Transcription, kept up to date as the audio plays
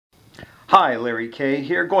Hi, Larry Kaye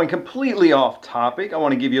here, going completely off topic. I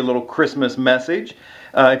want to give you a little Christmas message.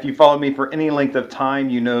 If you followed me for any length of time,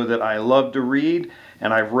 you know that I love to read,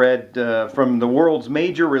 and I've read from the world's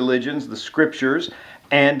major religions, the scriptures,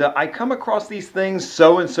 and I come across these things,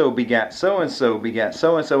 so-and-so begat so-and-so begat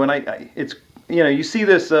so-and-so, and it's, you know, you see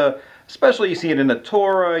this, especially you see it in the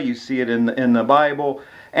Torah, you see it in the Bible,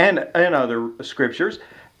 and other scriptures.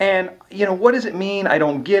 And, you know, what does it mean? I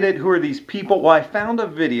don't get it. Who are these people? Well, I found a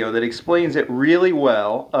video that explains it really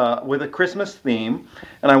well with a Christmas theme,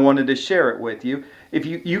 and I wanted to share it with you. If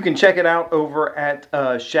you can check it out over at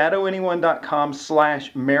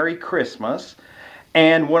shadowanyone.com/Merry Christmas.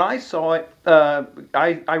 And when I saw it,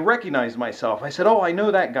 I recognized myself. I said, oh, I know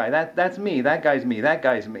that guy. That's me. That guy's me. That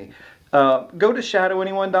guy's me. Go to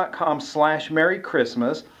shadowanyone.com/Merry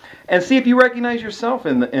Christmas and see if you recognize yourself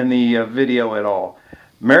in the video at all.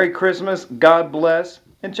 Merry Christmas, God bless,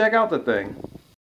 and check out the thing.